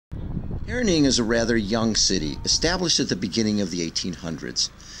Herning is a rather young city, established at the beginning of the 1800s.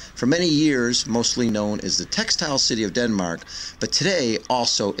 For many years, mostly known as the textile city of Denmark, but today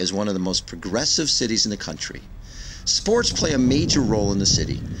also as one of the most progressive cities in the country. Sports play a major role in the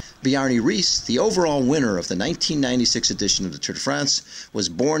city. Bjarne Riis, the overall winner of the 1996 edition of the Tour de France, was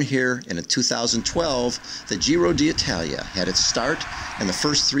born here, and in 2012, the Giro d'Italia had its start, and the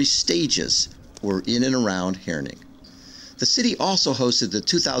first three stages were in and around Herning. The city also hosted the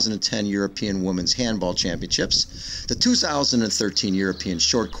 2010 European Women's Handball Championships, the 2013 European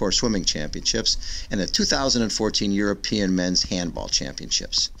Short Course Swimming Championships, and the 2014 European Men's Handball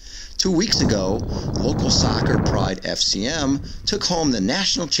Championships. 2 weeks ago, local soccer Pride FCM took home the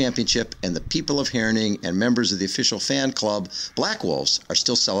national championship, and the people of Herning and members of the official fan club Black Wolves are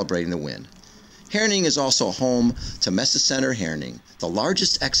still celebrating the win. Herning is also home to Sportscenter Herning, the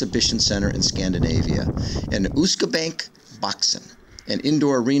largest exhibition center in Scandinavia, and Uskebank Boxen, an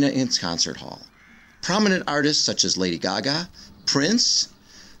indoor arena and concert hall. Prominent artists such as Lady Gaga, Prince,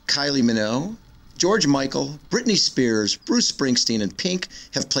 Kylie Minogue, George Michael, Britney Spears, Bruce Springsteen, and Pink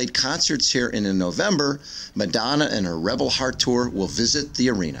have played concerts here, and in November, Madonna and her Rebel Heart Tour will visit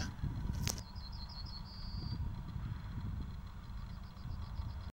the arena.